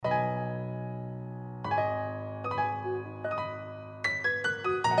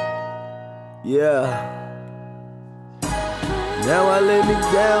Yeah. Now I lay me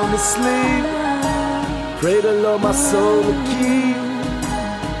down to sleep. Pray the Lord my soul to keep.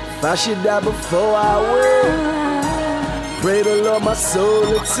 If I should die before I will, pray the Lord my soul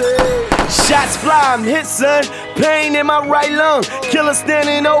to take. Shots fly, I'm hit, son. Pain in my right lung. Killer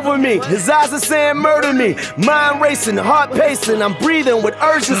standing over me. His eyes are saying murder me. Mind racing, heart pacing. I'm breathing with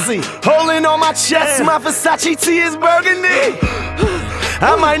urgency. Holding on my chest, my Versace tee is burgundy.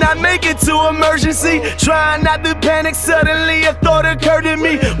 I might not make it to emergency. Trying not to panic, suddenly a thought occurred to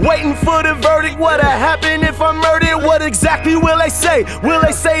me. Waiting for the verdict, what'll happen if I'm murdered? What exactly will they say? Will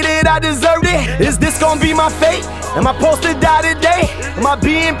they say that I deserved it? Is this gonna be my fate? Am I supposed to die today? Am I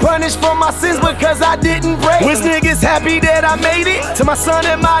being punished for my sins because I didn't pray? Was niggas happy that I made it? To my son,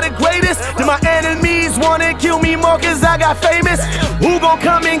 am I the greatest? Do my enemies wanna kill me more cause I got famous? Who gon'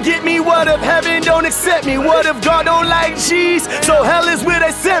 come and get me? What if heaven don't accept me? What if God don't like cheese? So hell is where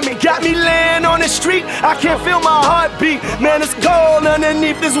they sent me. Got me laying on the street, I can't feel my heartbeat. Man, it's cold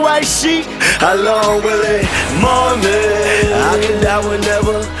underneath this white sheet. How long will it mourn me? I can die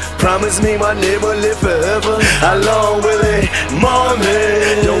whenever. Promise me my name will live forever. How long will it mourn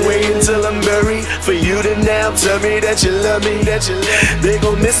me? Don't wait until I'm buried for you to now tell me that you love me, that you love me. They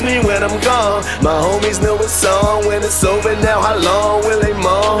gon' miss me when I'm gone. My homies know it's on when it's over now. How long will they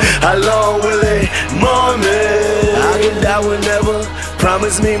mourn? How long will they mourn me? I can die whenever.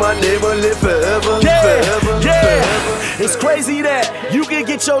 Promise me my name will live forever, forever. It's crazy that you can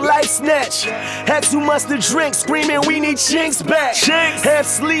get your life snatched. Had too much to drink, screaming we need chinks back. Half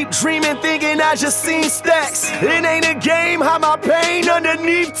sleep, dreaming, thinking I just seen stacks. It ain't a game, hide my pain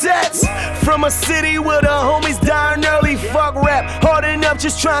underneath tats. From a city where the homies dying early, fuck rap. Hard enough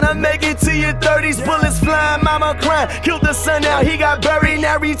just trying to make it to your 30s. Bullets flying, mama crying. Killed the son, now he got buried.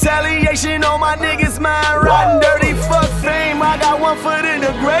 Now retaliation on my niggas' mind. Rotten dirty, fuck fame. I got one foot in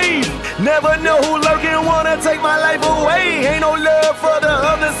the grave. Never know who lurking, wanna take my life away. Ain't no love for the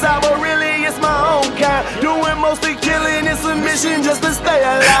other side, but really it's my own kind. Doing most of killing, it's a mission just to stay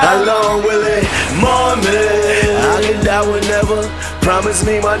alive. How long will it mourn me? I can die whenever. Promise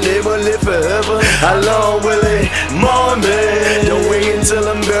me my name will live forever. How long will it mourn me? Don't wait until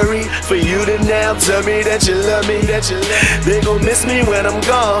I'm buried for you to now tell me that you love me, that you love me. They gon' miss me when I'm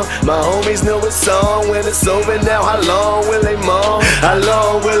gone. My homies know it's on when it's over now. How long will they mourn? How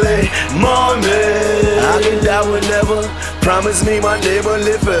long will they mourn me? I can die whenever. Promise me my name will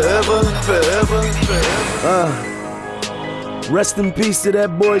live forever, forever, forever. Rest in peace to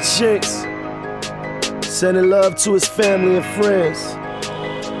that boy Chinks. Sending love to his family and friends.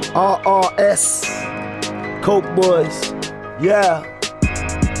 RRS, Coke Boys, yeah.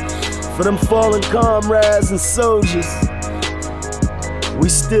 For them fallen comrades and soldiers, we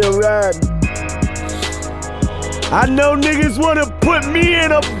still riding. I know niggas wanna put me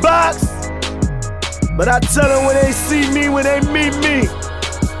in a box, but I tell them when they see me, when they meet me,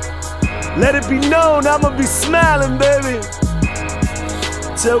 let it be known I'ma be smiling, baby.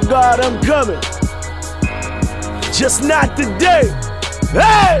 Tell God I'm coming, just not today.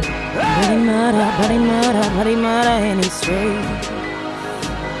 Hey! Bloody murder in his street.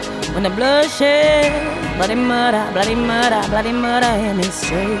 When the blood shed, bloody murder in his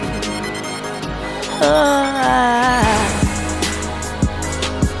street. Oh,